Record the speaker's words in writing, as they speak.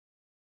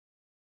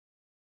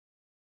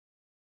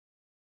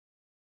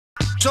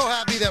So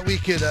happy that we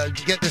could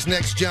get this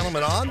next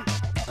gentleman on.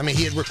 I mean,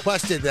 he had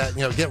requested that,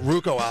 get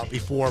Ruocco out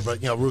before, but,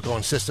 Ruocco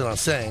insisted on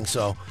staying,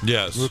 so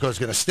yes, Ruocco's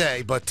going to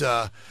stay. But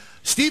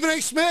Stephen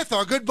A. Smith,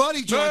 our good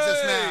buddy, joins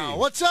us now.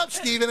 What's up,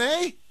 Stephen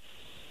A.?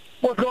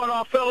 What's going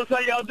on, fellas? How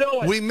y'all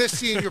doing? We miss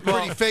seeing your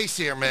pretty face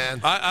here, man.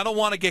 I don't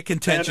want to get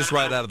contentious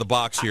right out of the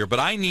box here,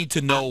 but I need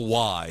to know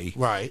why.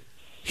 Right.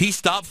 He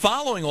stopped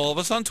following all of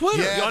us on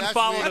Twitter. Yeah, you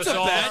unfollowed us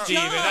all,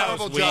 Steven. That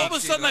was weak. All of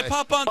a sudden, I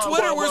pop on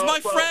Twitter. Where's my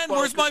friend?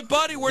 Where's my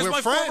buddy? Where's my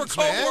former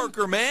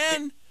coworker,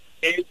 man?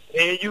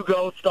 Here you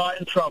go,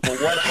 starting trouble.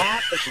 What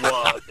happened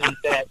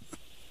is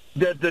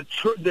that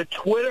the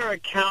Twitter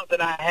account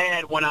that I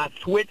had when I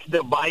switched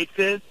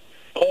devices,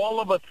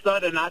 all of a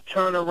sudden I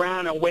turn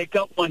around and wake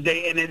up one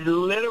day, and it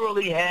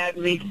literally had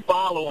me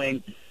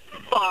following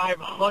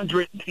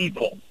 500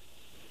 people.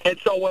 And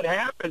so what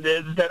happened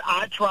is that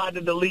I tried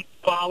to delete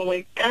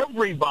following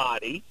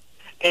everybody,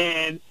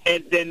 and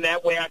then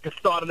that way I could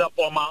start it up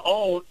on my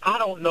own. I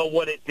don't know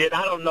what it did.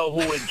 I don't know who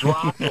it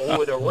dropped or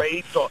who it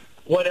erased or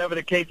whatever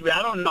the case may be.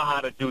 I don't know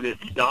how to do this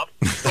stuff.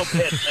 Don't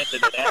pay attention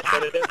to that,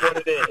 but it is what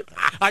it is.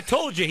 I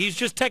told you, he's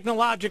just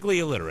technologically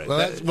illiterate.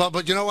 Well,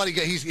 but you know what?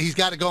 He's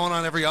got it going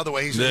on every other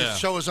way. His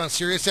show is on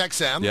Sirius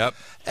XM. Yep.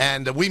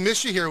 And we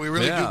miss you here. We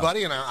really do,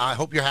 buddy. And I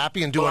hope you're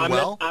happy and doing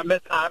well.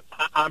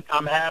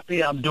 I'm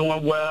happy. I'm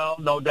doing well,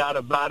 no doubt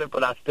about it.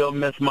 But I still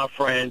miss my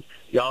friends.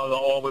 Y'all will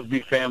always be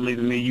family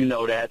to me. You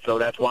know that. So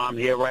that's why I'm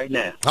here right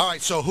now. All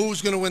right. So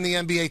who's going to win the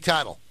NBA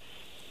title?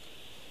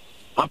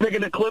 I'm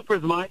picking the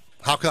Clippers, Mike.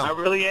 How come? I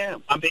really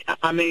am.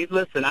 I mean,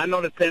 listen, I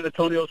know the San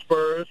Antonio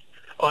Spurs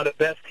are the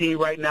best team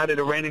right now. They're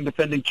the reigning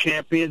defending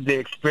champions, their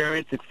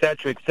experience, et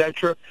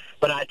cetera,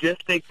 but I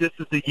just think this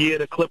is the year of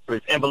the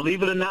Clippers. And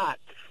believe it or not,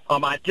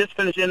 I just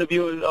finished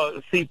interviewing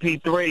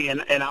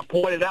CP3, and I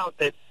pointed out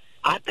that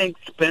I think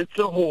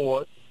Spencer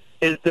Hawes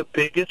is the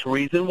biggest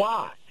reason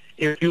why.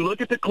 If you look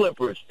at the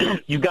Clippers,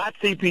 you got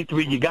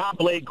CP3, you got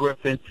Blake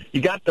Griffin,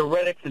 you got the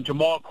Reddicks and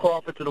Jamal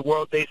Crawford of the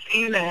world. They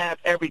seem to have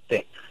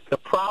everything. The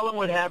problem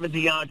with having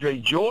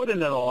DeAndre Jordan in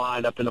the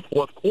lineup in the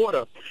fourth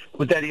quarter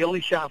was that he only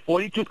shot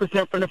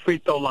 42% from the free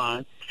throw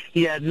line.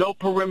 He had no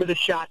perimeter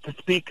shot to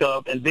speak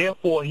of, and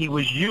therefore he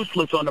was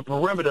useless on the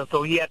perimeter,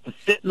 so he had to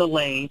sit in the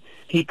lane.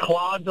 He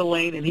clogged the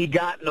lane, and he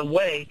got in the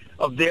way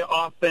of their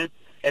offense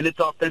and its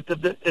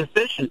offensive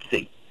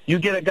efficiency. You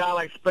get a guy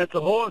like Spencer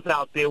Hawes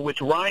out there,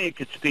 which Ryan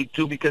could speak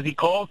to because he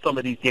called some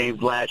of these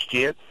games last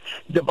year.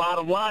 The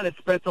bottom line is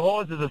Spencer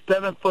Hawes is a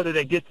 7-footer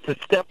that gets to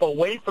step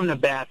away from the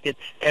basket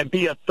and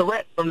be a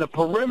threat from the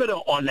perimeter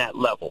on that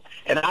level.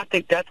 And I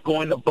think that's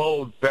going to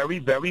bode very,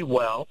 very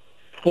well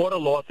for the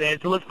Los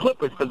Angeles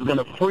Clippers because it's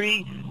going to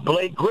free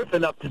Blake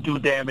Griffin up to do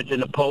damage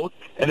in the post,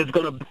 and it's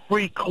going to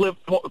free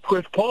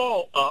Chris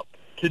Paul up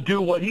to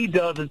do what he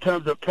does in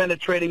terms of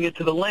penetrating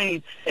into the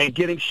lane and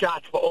getting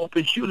shots for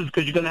open shooters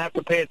because you're going to have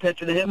to pay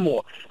attention to him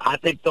more. I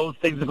think those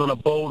things are going to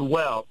bode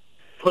well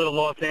for the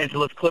Los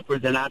Angeles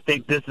Clippers, and I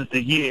think this is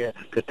the year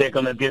that they're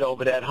going to get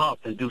over that hump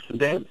and do some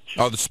damage.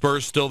 Are the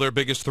Spurs still their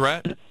biggest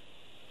threat?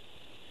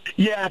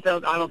 Yeah, I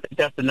don't think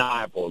that's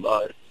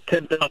deniable.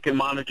 Tim Duncan,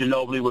 Manu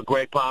Ginobili with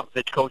Greg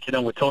Popovich coaching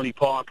them with Tony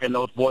Parker and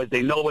those boys,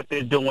 they know what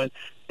they're doing.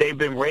 They've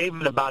been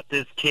raving about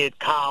this kid,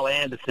 Kyle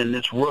Anderson,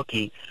 this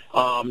rookie.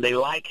 They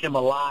like him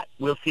a lot.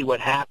 We'll see what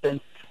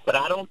happens. But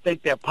I don't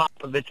think that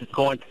Popovich is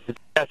going to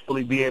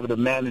successfully be able to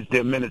manage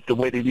their minutes the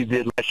way that he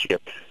did last year.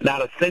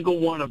 Not a single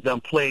one of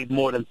them played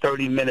more than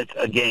 30 minutes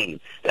a game.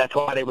 That's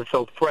why they were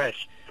so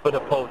fresh for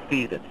the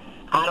postseason.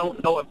 I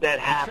don't know if that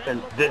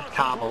happens this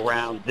time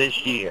around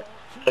this year,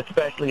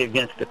 especially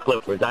against the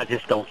Clippers. I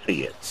just don't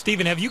see it.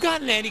 Steven, have you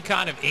gotten any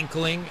kind of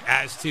inkling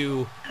as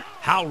to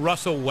how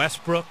Russell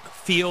Westbrook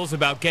feels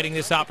about getting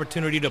this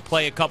opportunity to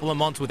play a couple of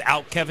months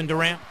without Kevin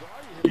Durant?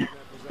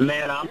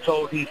 Man, I'm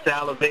told he's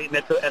salivating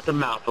at the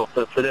mouth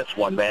for this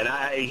one, man.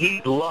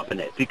 He's loving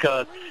it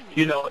because,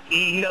 he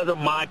doesn't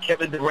mind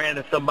Kevin Durant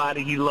as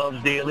somebody he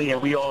loves dearly,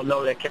 and we all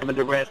know that Kevin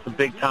Durant's a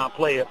big-time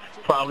player,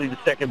 probably the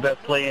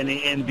second-best player in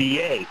the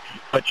NBA.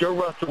 But you're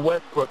Russell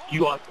Westbrook.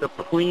 You are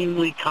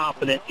supremely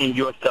confident in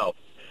yourself.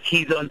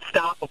 He's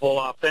unstoppable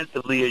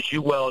offensively, as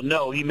you well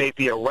know. He may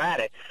be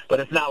erratic, but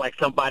it's not like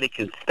somebody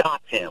can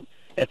stop him.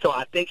 And so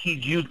I think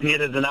he's using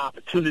it as an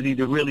opportunity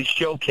to really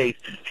showcase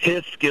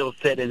his skill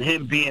set and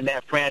him being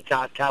that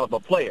franchise-caliber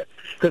player.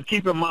 Because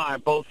keep in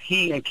mind, both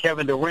he and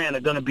Kevin Durant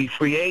are going to be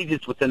free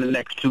agents within the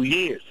next 2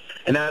 years.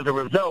 And as a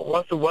result,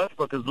 Russell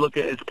Westbrook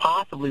is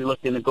possibly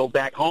looking to go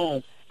back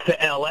home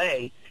to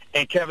L.A.,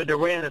 and Kevin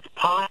Durant is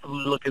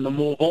possibly looking to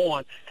move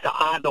on to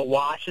either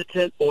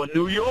Washington or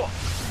New York.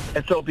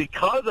 And so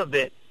because of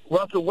it,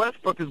 Russell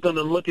Westbrook is going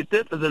to look at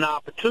this as an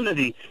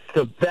opportunity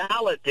to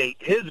validate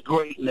his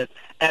greatness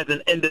as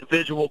an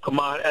individual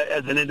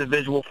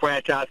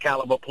franchise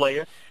caliber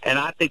player, and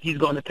I think he's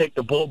going to take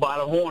the bull by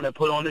the horn and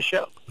put on the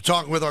show. We're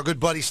talking with our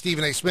good buddy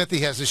Stephen A. Smith. He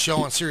has his show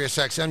on Sirius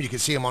XM. You can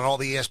see him on all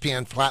the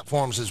ESPN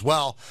platforms as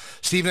well.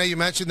 Stephen A., you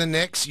mentioned the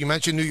Knicks. You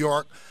mentioned New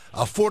York.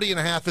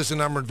 40.5 is the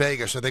number in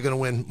Vegas. Are they going to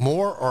win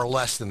more or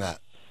less than that?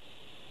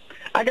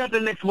 I got the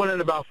Knicks winning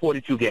about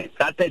 42 games.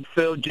 I think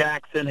Phil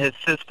Jackson, his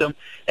system,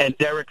 and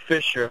Derek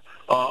Fisher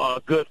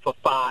are good for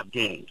 5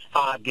 games.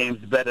 5 games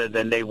better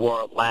than they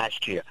were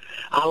last year.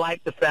 I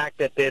like the fact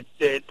that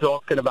they're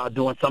talking about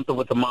doing something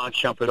with Iman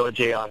Shumpert or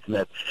J.R.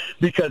 Smith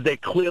because they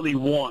clearly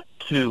want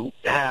to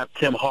have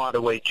Tim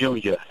Hardaway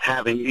Jr.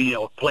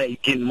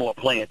 getting more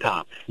playing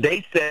time.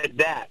 They said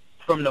that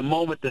from the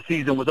moment the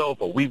season was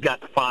over. We've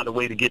got to find a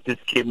way to get this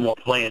kid more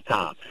playing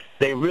time.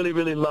 They really,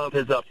 really love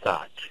his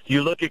upside.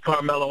 You look at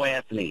Carmelo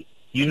Anthony.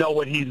 You know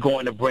what he's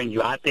going to bring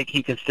you. I think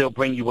he can still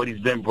bring you what he's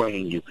been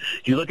bringing you.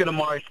 You look at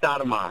Amari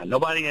Stoudemire.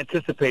 Nobody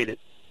anticipated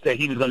that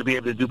he was going to be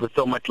able to do but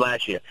so much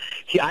last year.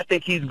 I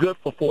think he's good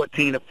for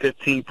 14 or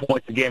 15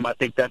 points a game. I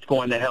think that's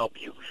going to help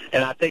you.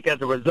 And I think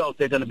as a result,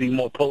 they're going to be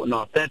more potent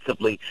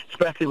offensively,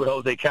 especially with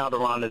Jose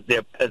Calderon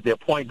as their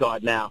point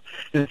guard now,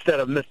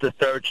 instead of Mr.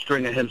 Third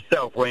Stringer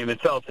himself,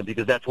 Raymond Felton,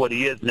 because that's what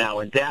he is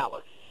now in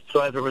Dallas. So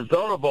as a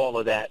result of all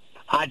of that,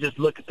 I just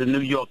look at the New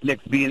York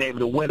Knicks being able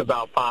to win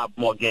about 5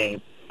 more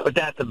games. But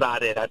that's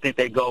about it. I think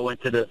they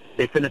finish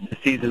the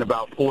season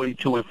about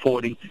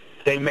 42-40.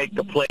 They make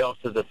the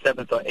playoffs as a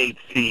 7th or 8th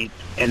seed,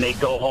 and they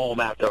go home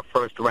after a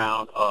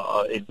first-round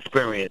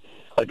experience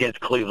against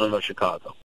Cleveland or Chicago.